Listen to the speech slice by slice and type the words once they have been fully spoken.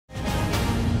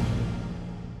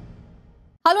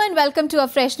Hello and welcome to a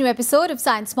fresh new episode of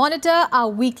Science Monitor, our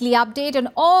weekly update on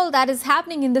all that is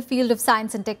happening in the field of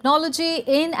science and technology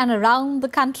in and around the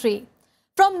country.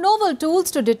 From novel tools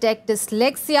to detect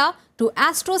dyslexia to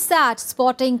AstroSat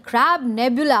spotting Crab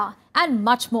Nebula and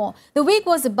much more. The week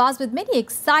was abuzz with many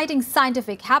exciting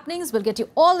scientific happenings. We'll get you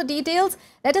all the details.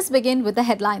 Let us begin with the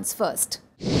headlines first.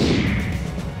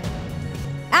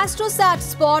 AstroSat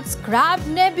spots Crab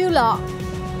Nebula.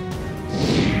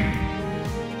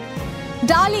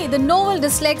 DALI, the novel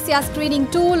dyslexia screening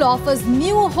tool, offers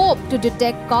new hope to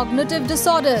detect cognitive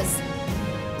disorders.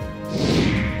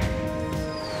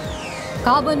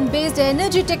 Carbon-based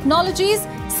energy technologies,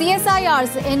 CSIR's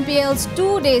NPL's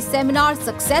two-day seminar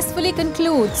successfully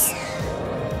concludes.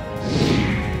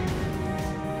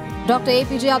 Dr.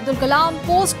 APJ Abdul Kalam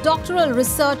postdoctoral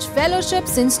research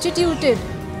fellowships instituted.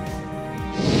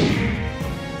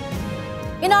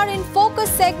 In our In Focus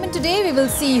segment today, we will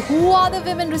see who are the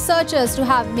women researchers to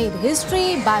have made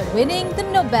history by winning the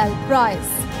Nobel Prize.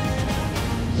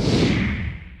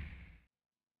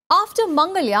 After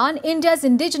Mangalyaan, India's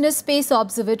indigenous space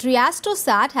observatory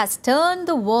AstroSat has turned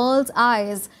the world's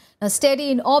eyes. Now, steady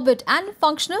in orbit and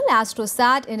functional,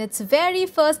 AstroSat, in its very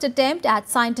first attempt at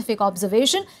scientific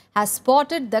observation, has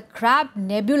spotted the Crab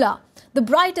Nebula, the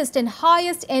brightest and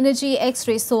highest energy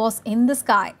X-ray source in the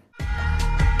sky.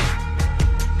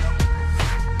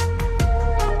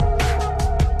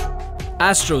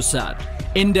 AstroSat,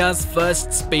 India's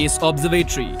first space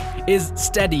observatory, is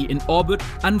steady in orbit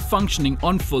and functioning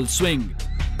on full swing.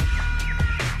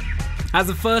 As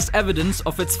the first evidence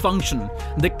of its function,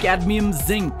 the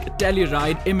cadmium-zinc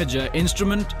Telluride imager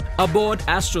instrument aboard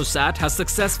AstroSat has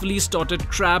successfully spotted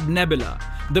Crab Nebula,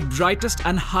 the brightest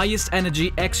and highest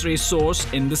energy X-ray source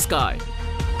in the sky.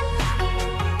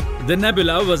 The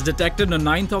nebula was detected on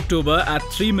 9th October at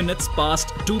 3 minutes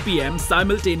past 2 p.m.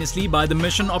 simultaneously by the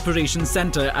Mission Operations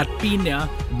Center at Peenya,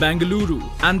 Bengaluru,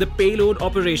 and the Payload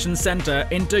Operations Center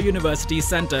Inter-University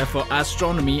Center for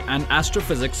Astronomy and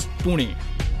Astrophysics, Pune.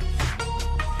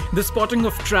 The spotting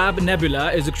of Crab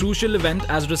Nebula is a crucial event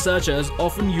as researchers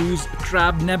often use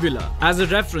Crab Nebula as a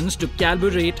reference to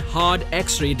calibrate hard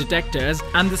X-ray detectors,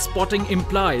 and the spotting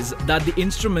implies that the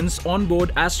instruments on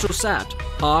board AstroSat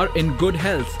are in good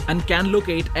health and can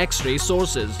locate X-ray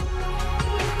sources.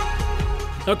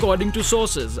 According to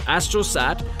sources,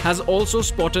 AstroSat has also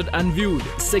spotted and viewed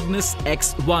Cygnus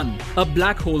X1, a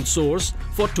black hole source,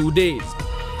 for 2 days.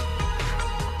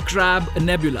 Crab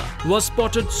Nebula was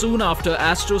spotted soon after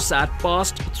AstroSat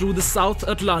passed through the South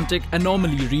Atlantic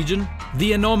Anomaly region,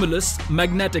 the anomalous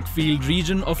magnetic field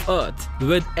region of Earth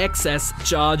with excess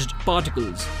charged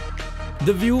particles.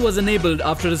 The view was enabled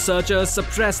after researchers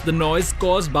suppressed the noise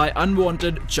caused by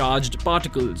unwanted charged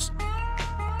particles.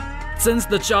 Since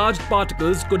the charged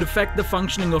particles could affect the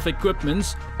functioning of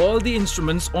equipments, all the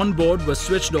instruments on board were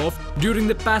switched off during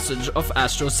the passage of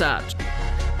AstroSat.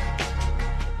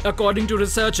 According to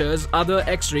researchers, other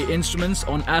X-ray instruments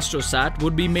on AstroSat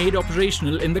would be made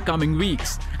operational in the coming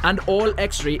weeks, and all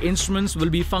X-ray instruments will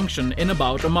be function in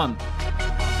about a month.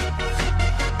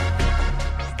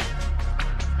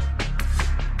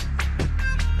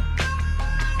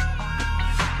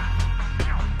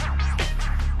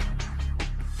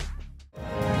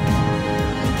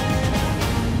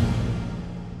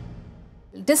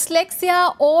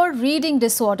 Dyslexia or reading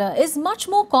disorder is much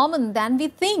more common than we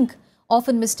think.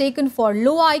 Often mistaken for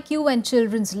low IQ and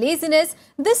children's laziness,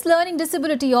 this learning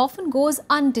disability often goes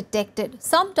undetected,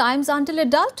 sometimes until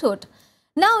adulthood.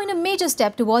 Now, in a major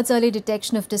step towards early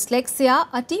detection of dyslexia,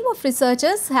 a team of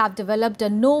researchers have developed a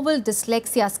novel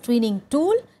dyslexia screening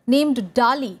tool named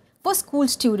DALI for school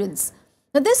students.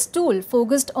 Now, this tool,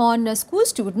 focused on school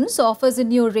students, offers a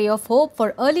new ray of hope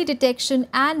for early detection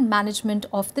and management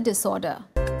of the disorder.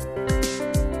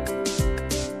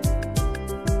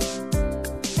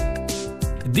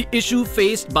 The issue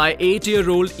faced by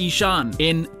 8-year-old Ishan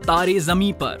in Tare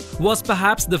Zameen Par was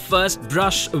perhaps the first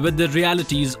brush with the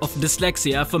realities of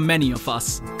dyslexia for many of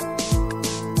us.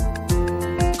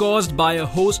 Caused by a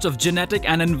host of genetic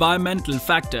and environmental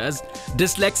factors,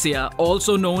 dyslexia,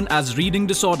 also known as reading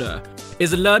disorder,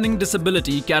 is a learning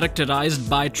disability characterized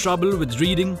by trouble with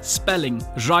reading, spelling,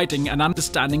 writing, and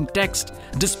understanding text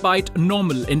despite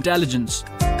normal intelligence.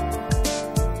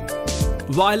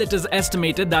 While it is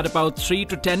estimated that about 3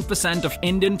 to 10% of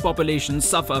Indian population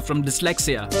suffer from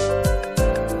dyslexia,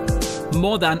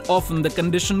 more than often the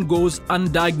condition goes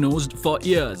undiagnosed for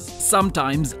years,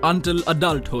 sometimes until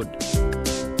adulthood.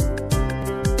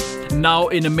 Now,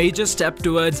 in a major step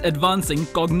towards advancing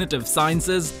cognitive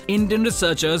sciences, Indian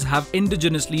researchers have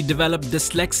indigenously developed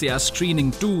dyslexia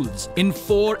screening tools in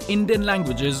 4 Indian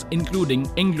languages, including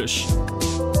English.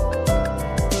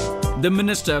 the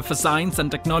Minister for Science and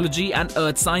Technology and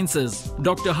Earth Sciences,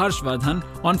 Dr. Harshvardhan,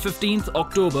 on 15th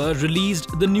October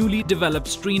released the newly developed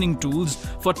screening tools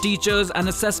for teachers and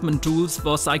assessment tools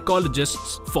for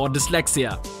psychologists for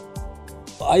dyslexia.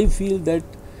 I feel that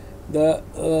the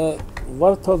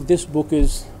worth of this book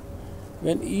is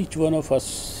when each one of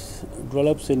us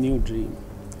develops a new dream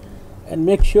and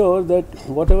make sure that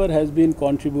whatever has been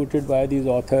contributed by these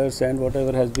authors and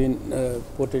whatever has been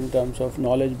put in terms of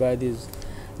knowledge by these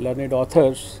learned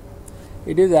authors,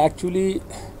 it is actually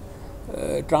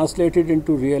translated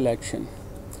into real action.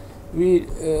 We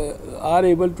are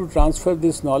able to transfer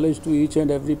this knowledge to each and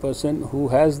every person who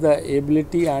has the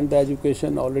ability and the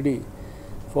education already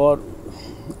for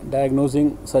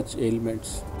diagnosing such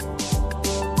ailments.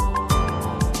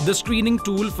 The screening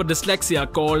tool for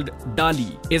dyslexia called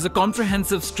DALI is a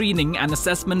comprehensive screening and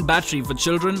assessment battery for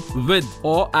children with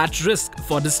or at risk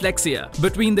for dyslexia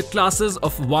between the classes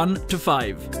of 1 to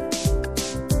 5.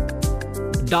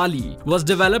 DALI was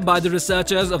developed by the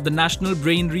researchers of the National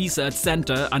Brain Research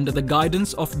Centre under the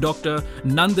guidance of Dr.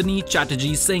 Nandini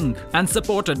Chatterjee Singh and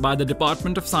supported by the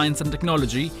Department of Science and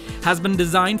Technology, has been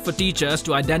designed for teachers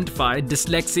to identify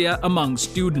dyslexia among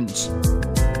students.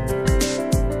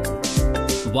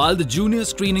 While the junior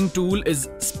screening tool is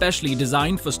specially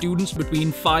designed for students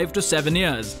between 5 to 7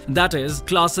 years, that is,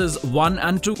 classes 1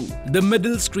 and 2, the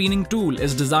middle screening tool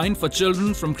is designed for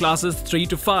children from classes 3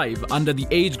 to 5 under the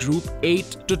age group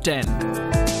 8 to 10.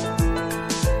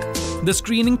 The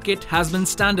screening kit has been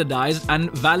standardized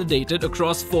and validated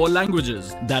across 4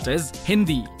 languages, that is,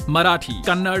 Hindi, Marathi,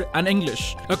 Kannada and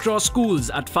English, across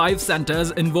schools at 5 centers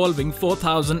involving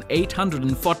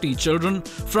 4,840 children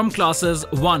from classes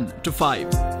 1 to 5.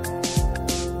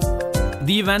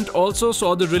 The event also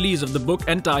saw the release of the book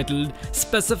entitled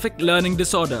Specific Learning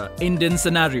Disorder, Indian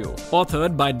Scenario,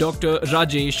 authored by Dr.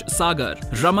 Rajesh Sagar,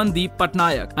 Ramandeep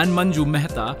Patnaik and Manju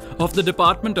Mehta of the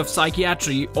Department of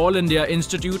Psychiatry, All India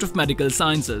Institute of Medical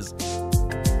Sciences.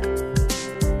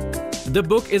 The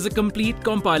book is a complete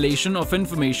compilation of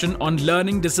information on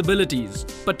learning disabilities,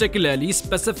 particularly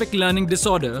Specific Learning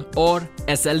Disorder or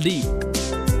SLD.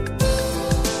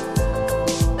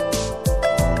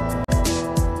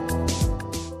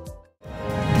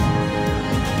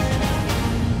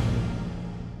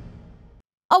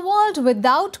 A world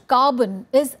without carbon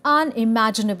is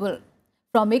unimaginable.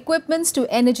 From equipments to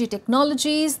energy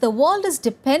technologies, the world is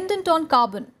dependent on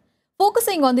carbon.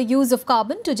 Focusing on the use of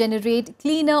carbon to generate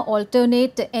cleaner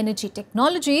alternate energy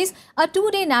technologies, a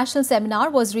 2-day national seminar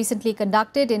was recently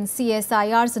conducted in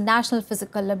CSIR's National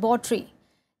Physical Laboratory.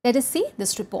 Let us see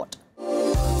this report.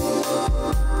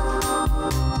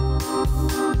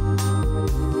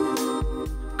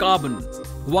 Carbon,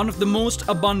 one of the most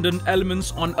abundant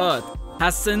elements on Earth,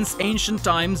 has since ancient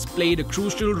times played a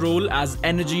crucial role as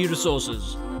energy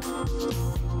resources.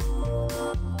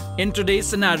 In today's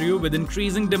scenario, with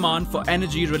increasing demand for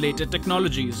energy-related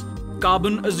technologies,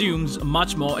 carbon assumes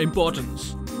much more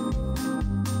importance.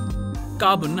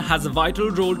 Carbon has a vital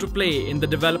role to play in the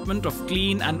development of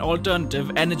clean and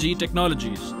alternative energy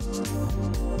technologies.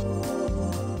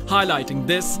 Highlighting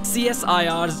this,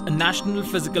 CSIR's National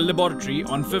Physical Laboratory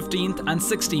on 15th and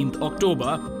 16th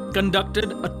October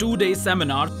conducted a 2-day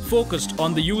seminar focused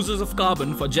on the uses of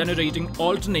carbon for generating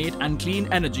alternate and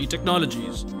clean energy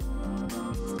technologies.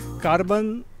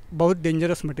 Carbon बहुत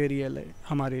dangerous material है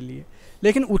हमारे लिए,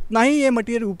 लेकिन उतना ही ये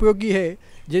material उपयोगी है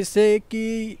जैसे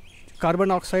कि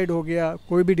कार्बन ऑक्साइड हो गया,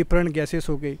 कोई भी डिफरेंट गैसेस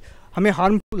हो गई, हमें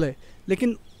हार्मफुल है,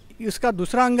 लेकिन इसका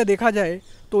दूसरा अंग देखा जाए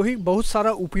तो ही बहुत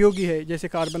सारा उपयोगी है, जैसे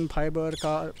कार्बन फाइबर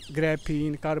का,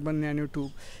 ग्रेफीन, कार्बन नैनो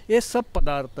ट्यूब, ये सब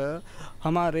पदार्थ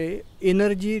हमारे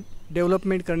एनर्जी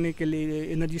डेवलपमेंट करने के लिए,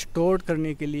 एनर्जी स्टोर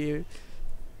करने के लिए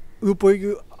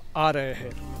उपयोगी आ रहे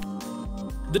हैं.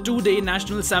 The 2-day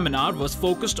national seminar was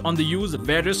focused on the use of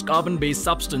various carbon-based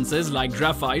substances like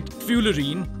graphite,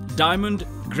 fullerene, diamond,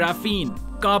 graphene,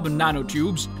 carbon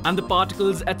nanotubes, and the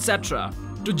particles, etc.,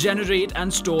 to generate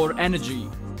and store energy.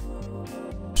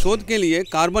 शोध के लिए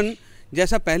carbon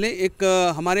जैसा पहले एक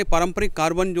हमारे पारंपरिक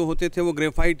कार्बन जो होते थे वो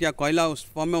ग्रेफाइट या कोयला उस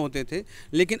फॉर्म में होते थे,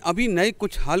 लेकिन अभी नए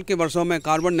कुछ हाल के वर्षों में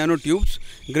कार्बन नैनो ट्यूब्स,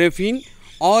 ग्रेफीन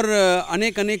और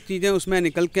अनेक चीज़ें उसमें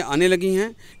निकल के आने लगी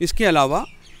हैं. इसके अलावा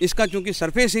इसका चूँकि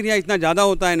सरफेस एरिया इतना ज़्यादा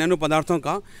होता है नैनो पदार्थों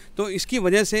का, तो इसकी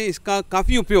वजह से इसका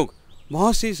काफ़ी उपयोग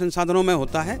बहुत सी संसाधनों में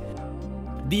होता है.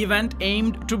 The event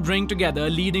aimed to bring together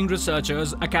leading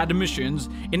researchers, academicians,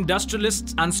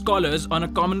 industrialists and scholars on a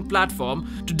common platform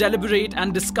to deliberate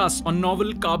and discuss on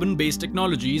novel carbon-based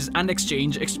technologies and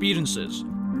exchange experiences.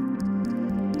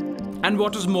 And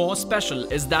what is more special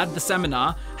is that the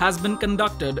seminar has been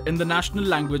conducted in the national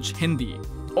language Hindi.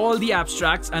 All the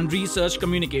abstracts and research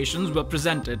communications were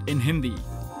presented in Hindi.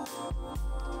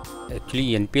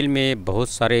 Actually NPL में बहुत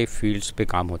सारे fields पे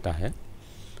काम होता है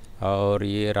और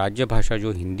ये राज्य भाषा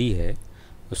जो हिंदी है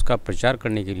उसका प्रचार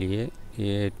करने के लिए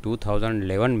ये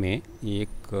 2011 में एक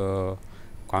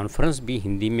कॉन्फ्रेंस भी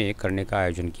हिंदी में करने का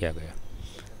आयोजन किया गया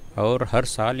और हर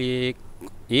साल ये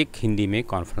एक हिंदी में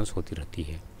कॉन्फ्रेंस होती रहती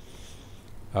है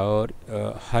और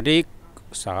हर एक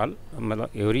साल मतलब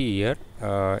एवरी ईयर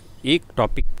एक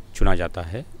टॉपिक चुना जाता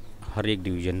है हर एक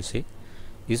डिवीज़न से।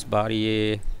 इस बार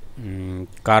ये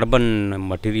कार्बन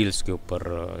मटेरियल्स के ऊपर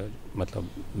मतलब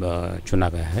चुना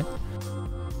गया है।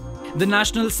 The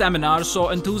national seminar saw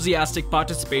enthusiastic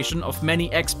participation of many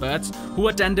experts who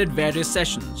attended various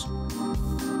sessions.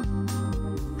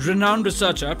 Renowned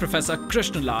researcher Professor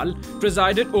Krishnalal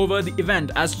presided over the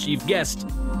event as chief guest,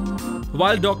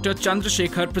 while Dr.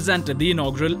 Chandrasekhar presented the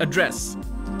inaugural address.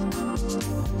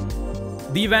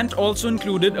 The event also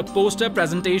included a poster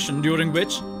presentation during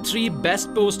which 3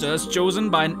 best posters chosen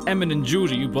by an eminent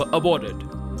jury were awarded.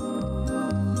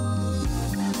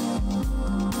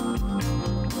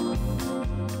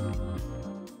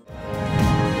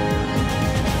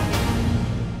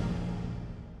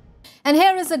 And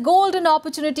here is a golden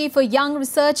opportunity for young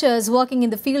researchers working in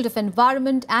the field of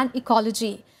environment and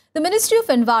ecology. The Ministry of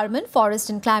Environment, Forest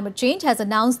and Climate Change has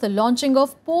announced the launching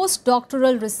of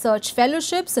postdoctoral research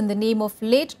fellowships in the name of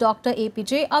late Dr.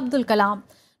 APJ Abdul Kalam.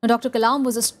 Now, Dr. Kalam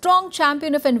was a strong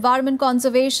champion of environment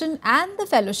conservation, and the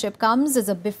fellowship comes as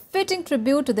a befitting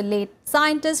tribute to the late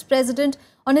scientist president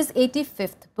on his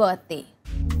 85th birthday.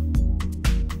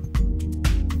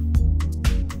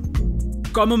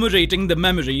 Commemorating the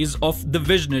memories of the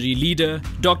visionary leader,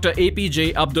 Dr.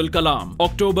 APJ Abdul Kalam,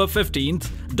 October 15th,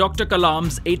 Dr.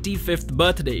 Kalam's 85th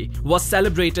birthday was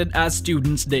celebrated as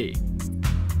Students' Day.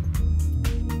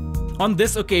 On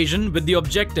this occasion, with the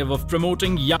objective of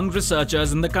promoting young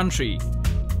researchers in the country,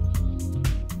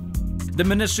 the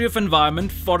Ministry of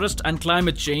Environment, Forest and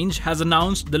Climate Change has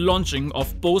announced the launching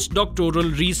of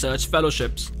postdoctoral research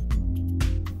fellowships.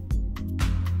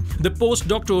 The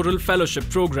postdoctoral fellowship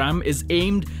program is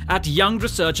aimed at young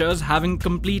researchers having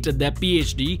completed their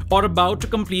PhD or about to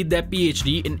complete their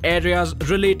PhD in areas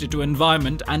related to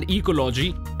environment and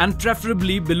ecology, and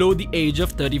preferably below the age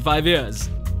of 35 years.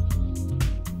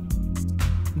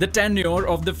 The tenure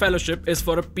of the fellowship is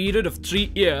for a period of 3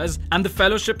 years, and the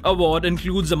fellowship award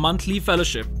includes a monthly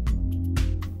fellowship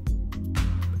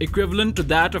equivalent to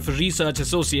that of a research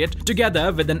associate,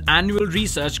 together with an annual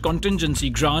research contingency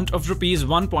grant of Rs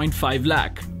 1.5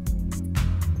 lakh.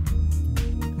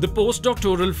 The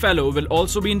postdoctoral fellow will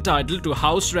also be entitled to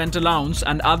house rent allowance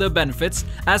and other benefits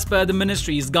as per the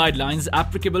ministry's guidelines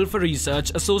applicable for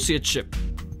research associateship.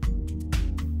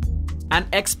 An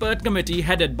expert committee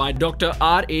headed by Dr.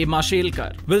 R.A.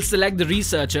 Mashelkar will select the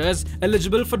researchers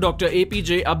eligible for Dr.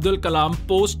 APJ Abdul Kalam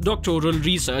postdoctoral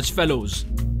research fellows.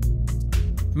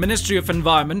 Ministry of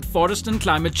Environment, Forest and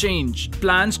Climate Change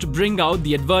plans to bring out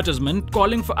the advertisement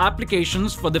calling for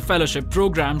applications for the fellowship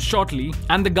program shortly,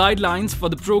 and the guidelines for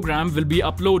the program will be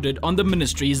uploaded on the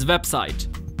ministry's website.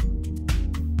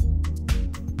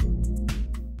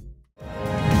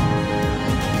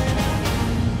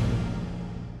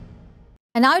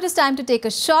 And now it is time to take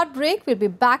a short break. We'll be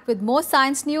back with more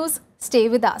science news. Stay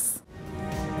with us.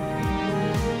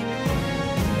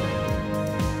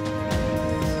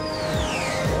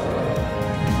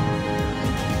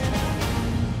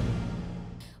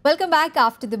 Welcome back.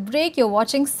 After the break, you're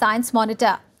watching Science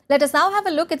Monitor. Let us now have a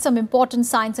look at some important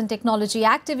science and technology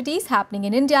activities happening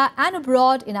in India and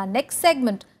abroad in our next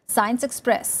segment, Science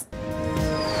Express.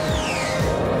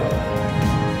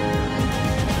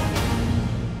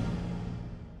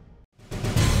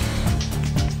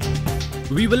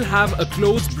 We will have a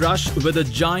close brush with a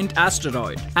giant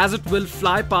asteroid as it will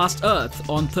fly past Earth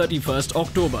on 31st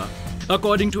October.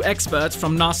 According to experts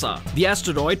from NASA, the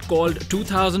asteroid called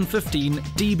 2015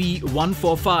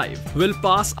 TB145 will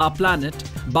pass our planet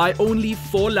by only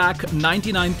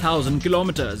 4,99,000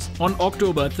 kilometers on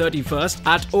October 31st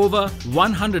at over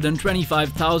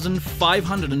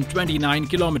 125,529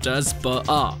 kilometers per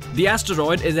hour. The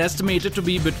asteroid is estimated to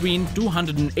be between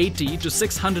 280 to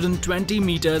 620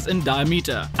 meters in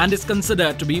diameter and is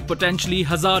considered to be potentially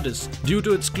hazardous due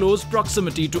to its close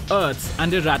proximity to Earth's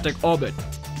and erratic orbit.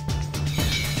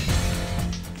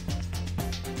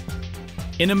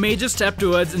 In a major step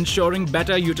towards ensuring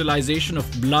better utilization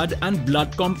of blood and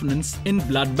blood components in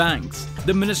blood banks,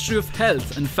 the Ministry of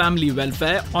Health and Family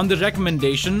Welfare, on the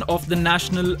recommendation of the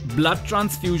National Blood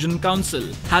Transfusion Council,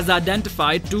 has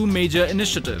identified 2 major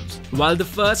initiatives. While the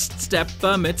first step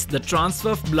permits the transfer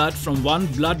of blood from one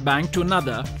blood bank to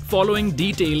another following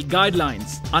detailed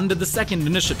guidelines. Under the second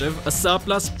initiative, a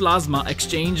surplus plasma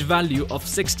exchange value of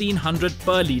 1600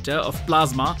 per litre of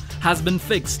plasma has been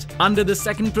fixed. Under the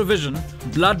second provision,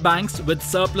 blood banks with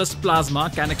surplus plasma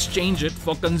can exchange it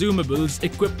for consumables,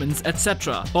 equipments,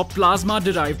 etc. or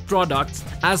plasma-derived products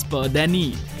as per their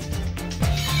need.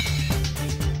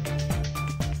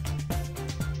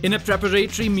 In a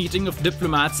preparatory meeting of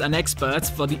diplomats and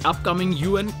experts for the upcoming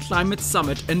UN Climate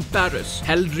Summit in Paris,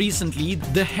 held recently,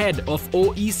 the head of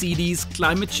OECD's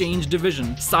Climate Change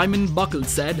Division, Simon Buckle,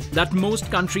 said that most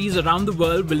countries around the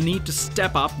world will need to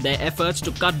step up their efforts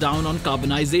to cut down on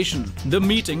carbonization. The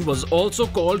meeting was also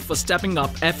called for stepping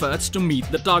up efforts to meet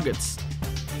the targets.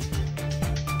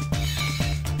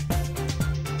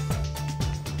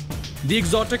 The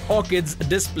exotic orchids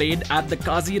displayed at the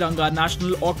Kaziranga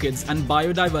National Orchids and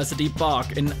Biodiversity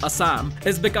Park in Assam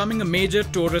is becoming a major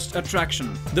tourist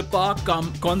attraction. The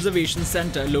park-cum-conservation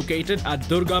centre located at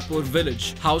Durgapur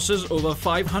village houses over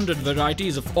 500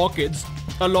 varieties of orchids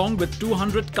along with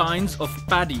 200 kinds of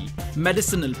paddy,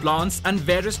 medicinal plants and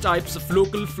various types of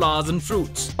local flowers and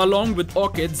fruits. Along with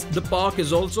orchids, the park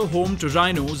is also home to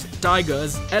rhinos,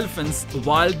 tigers, elephants,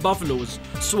 wild buffaloes,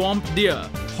 swamp deer,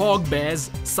 hog bears,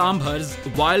 sambhars,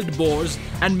 wild boars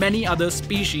and many other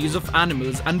species of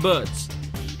animals and birds.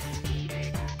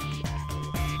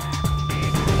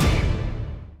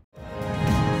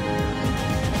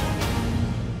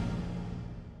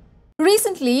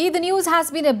 Recently, the news has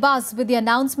been abuzz with the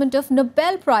announcement of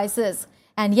Nobel Prizes.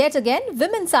 And yet again,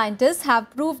 women scientists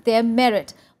have proved their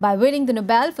merit. By winning the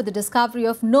Nobel for the discovery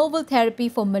of novel therapy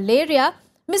for malaria,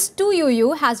 Ms. Tu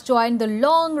Youyou has joined the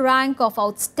long rank of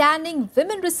outstanding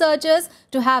women researchers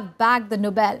to have bagged the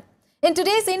Nobel. In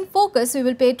today's In Focus, we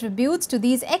will pay tributes to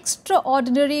these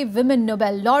extraordinary women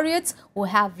Nobel laureates who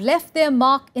have left their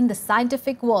mark in the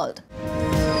scientific world.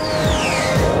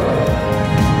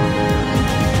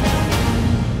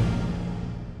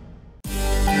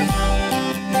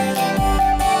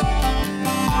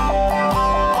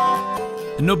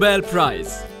 Nobel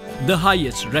Prize, the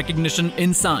highest recognition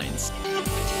in science.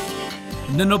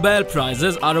 The Nobel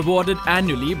Prizes are awarded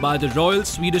annually by the Royal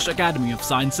Swedish Academy of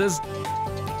Sciences,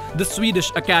 the Swedish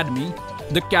Academy,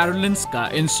 the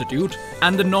Karolinska Institute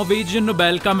and the Norwegian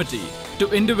Nobel Committee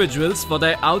to individuals for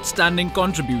their outstanding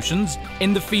contributions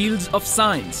in the fields of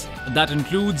science that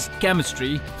includes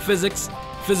chemistry, physics,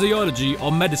 physiology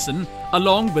or medicine,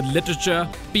 along with literature,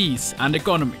 peace and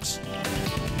economics.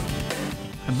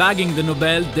 Bagging the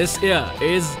Nobel this year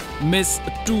is Ms.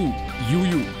 Tu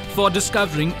Youyou for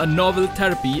discovering a novel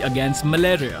therapy against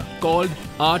malaria called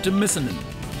artemisinin.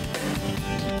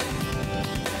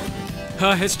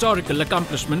 Her historical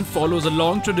accomplishment follows a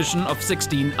long tradition of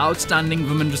 16 outstanding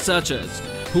women researchers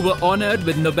who were honored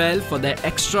with Nobel for their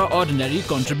extraordinary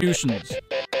contributions.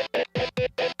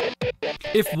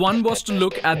 If one was to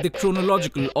look at the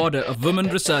chronological order of women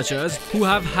researchers who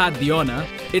have had the honor,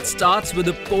 it starts with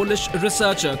a Polish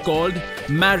researcher called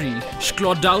Marie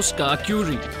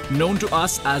Sklodowska-Curie, known to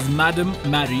us as Madame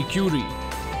Marie Curie.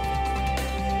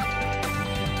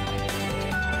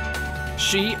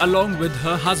 She, along with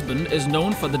her husband, is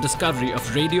known for the discovery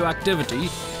of radioactivity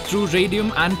through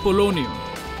radium and polonium.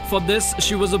 For this,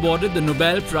 she was awarded the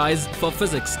Nobel Prize for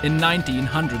Physics in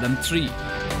 1903.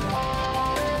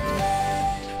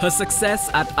 Her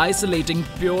success at isolating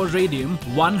pure radium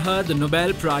won her the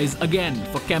Nobel Prize again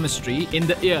for chemistry in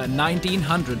the year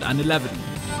 1911.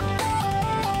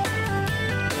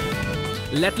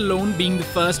 Let alone being the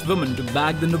first woman to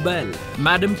bag the Nobel,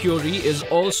 Madame Curie is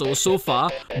also so far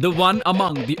the one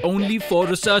among the only 4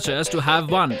 researchers to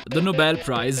have won the Nobel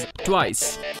Prize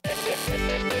twice.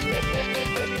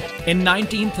 In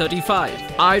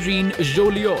 1935, Irene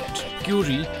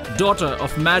Joliot-Curie, daughter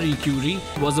of Marie Curie,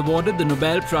 was awarded the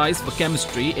Nobel Prize for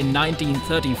Chemistry in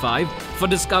 1935 for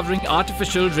discovering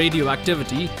artificial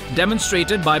radioactivity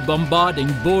demonstrated by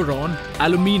bombarding boron,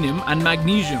 aluminium and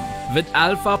magnesium with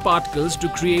alpha particles to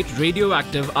create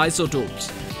radioactive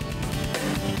isotopes.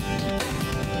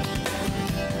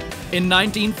 In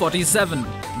 1947,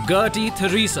 Gertie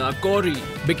Theresa Corey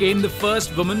became the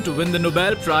first woman to win the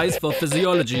Nobel Prize for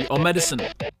Physiology or Medicine.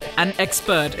 An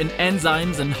expert in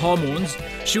enzymes and hormones,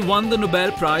 she won the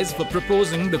Nobel Prize for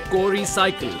proposing the Corey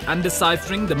cycle and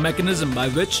deciphering the mechanism by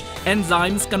which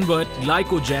enzymes convert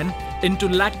glycogen into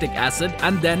lactic acid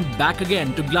and then back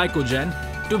again to glycogen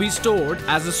to be stored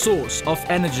as a source of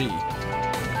energy.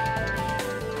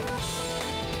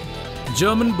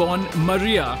 German-born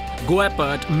Maria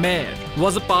Goeppert-Mayer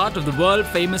was a part of the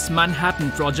world-famous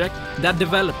Manhattan Project that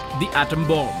developed the atom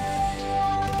bomb.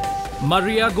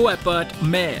 Maria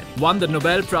Goeppert-Mayer won the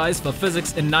Nobel Prize for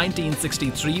Physics in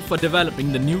 1963 for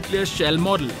developing the nuclear shell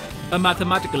model a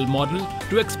mathematical model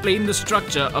to explain the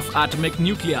structure of atomic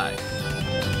nuclei.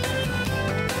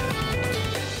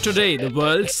 Today, the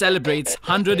world celebrates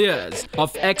 100 years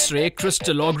of X-ray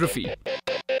crystallography.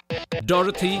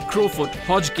 Dorothy Crowfoot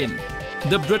Hodgkin,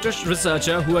 the British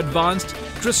researcher who advanced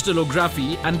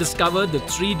crystallography and discovered the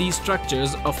 3D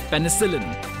structures of penicillin,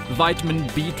 vitamin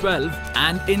B12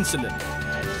 and insulin.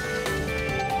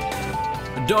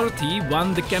 Dorothy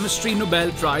won the Chemistry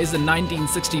Nobel Prize in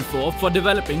 1964 for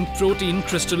developing protein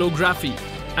crystallography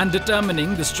and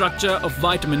determining the structure of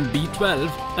vitamin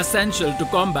B12 essential to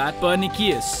combat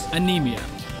pernicious anemia.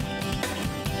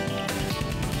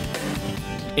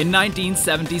 In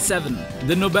 1977,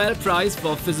 the Nobel Prize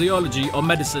for Physiology or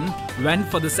Medicine went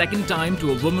for the second time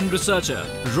to a woman researcher,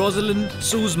 Rosalind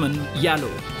Sussman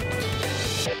Yalow.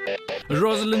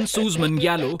 Rosalind Sussman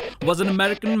Yalow was an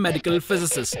American medical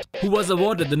physicist who was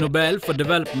awarded the Nobel for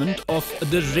development of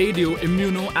the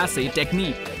radioimmunoassay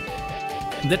technique.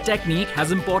 The technique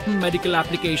has important medical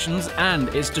applications and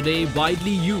is today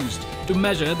widely used to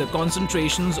measure the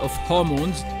concentrations of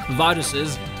hormones,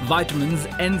 viruses, vitamins,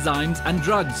 enzymes and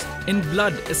drugs in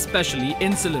blood, especially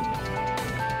insulin.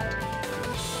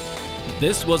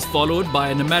 This was followed by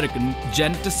an American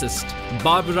geneticist,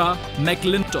 Barbara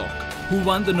McClintock, who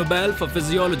won the Nobel for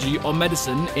Physiology or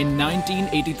Medicine in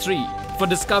 1983 for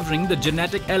discovering the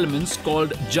genetic elements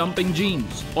called jumping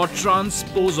genes or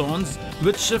transposons,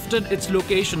 which shifted its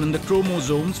location in the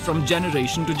chromosomes from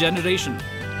generation to generation.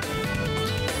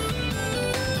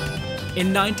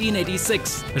 In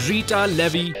 1986, Rita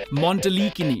Levi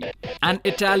Montalcini, an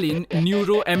Italian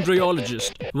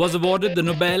neuroembryologist, was awarded the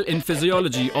Nobel in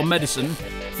Physiology or Medicine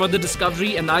for the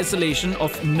discovery and isolation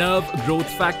of nerve growth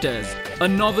factors, a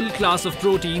novel class of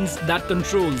proteins that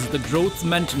controls the growth,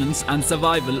 maintenance and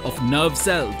survival of nerve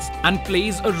cells and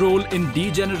plays a role in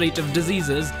degenerative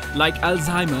diseases like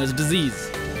Alzheimer's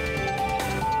disease.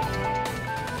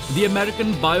 The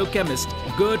American biochemist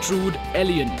Gertrude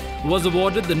Elion was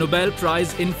awarded the Nobel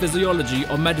Prize in Physiology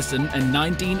or Medicine in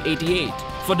 1988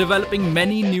 for developing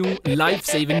many new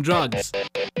life-saving drugs.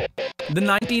 The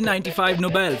 1995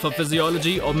 Nobel for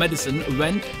Physiology or Medicine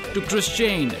went to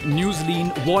Christiane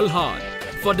Neuslin-Walhard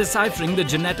for deciphering the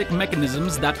genetic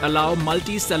mechanisms that allow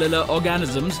multicellular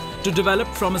organisms to develop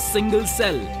from a single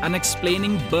cell and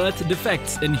explaining birth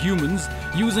defects in humans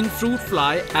using fruit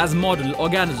fly as model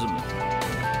organism.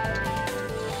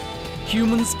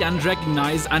 Humans can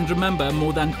recognize and remember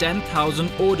more than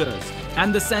 10,000 odors,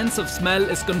 and the sense of smell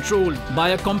is controlled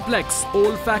by a complex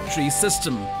olfactory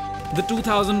system. The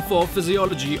 2004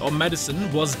 Physiology or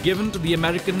Medicine was given to the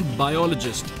American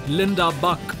biologist Linda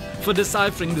Buck for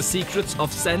deciphering the secrets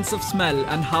of sense of smell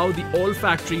and how the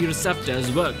olfactory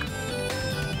receptors work.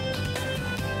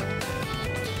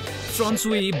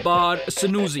 François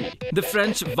Bar-Senoussi, the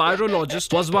French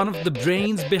virologist, was one of the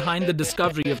brains behind the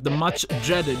discovery of the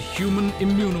much-dreaded human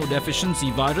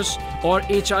immunodeficiency virus, or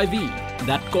HIV,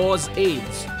 that cause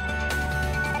AIDS.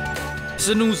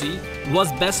 Senoussi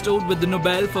was bestowed with the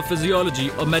Nobel for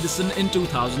Physiology or Medicine in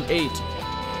 2008.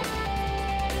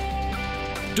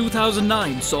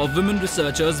 2009 saw women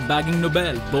researchers bagging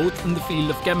Nobel both in the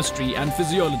field of chemistry and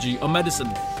physiology or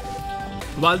medicine.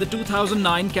 While the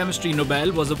 2009 Chemistry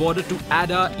Nobel was awarded to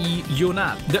Ada E.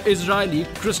 Yonat, the Israeli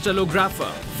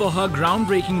crystallographer, for her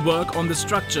groundbreaking work on the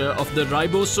structure of the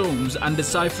ribosomes and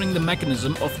deciphering the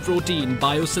mechanism of protein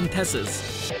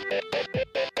biosynthesis.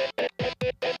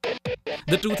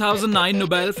 The 2009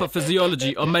 Nobel for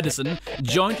Physiology or Medicine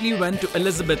jointly went to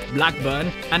Elizabeth Blackburn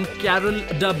and Carol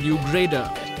W. Grader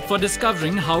for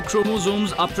discovering how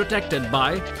chromosomes are protected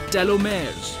by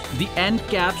telomeres, the end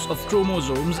caps of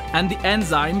chromosomes, and the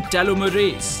enzyme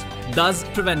telomerase, thus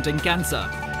preventing cancer.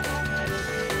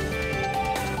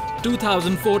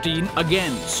 2014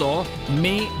 again saw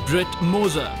May-Britt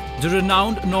Moser, the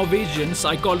renowned Norwegian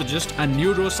psychologist and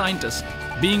neuroscientist,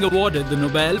 being awarded the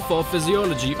Nobel for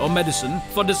Physiology or Medicine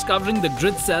for discovering the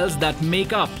grid cells that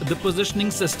make up the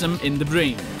positioning system in the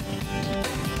brain.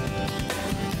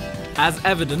 As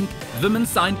evident, women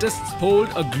scientists hold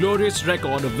a glorious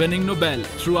record of winning Nobel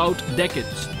throughout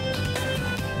decades.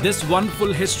 This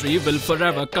wonderful history will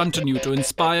forever continue to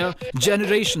inspire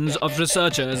generations of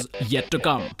researchers yet to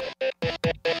come.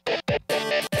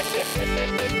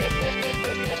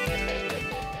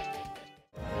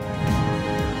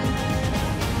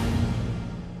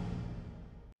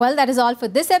 Well, that is all for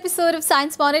this episode of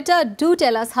Science Monitor. Do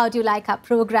tell us how do you like our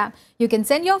program. You can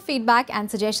send your feedback and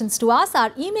suggestions to us.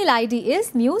 Our email ID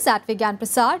is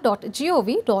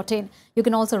news@vigyanprasar.gov.in. You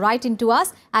can also write into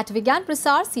us at Vigyan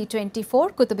Prasar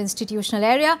C24, Qutub Institutional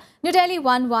Area, New Delhi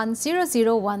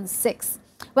 110016.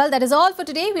 Well, that is all for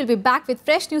today. We'll be back with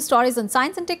fresh news stories on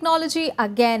science and technology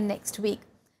again next week.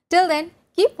 Till then,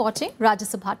 keep watching Rajya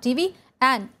Sabha TV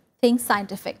and think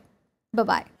scientific.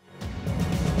 Bye-bye.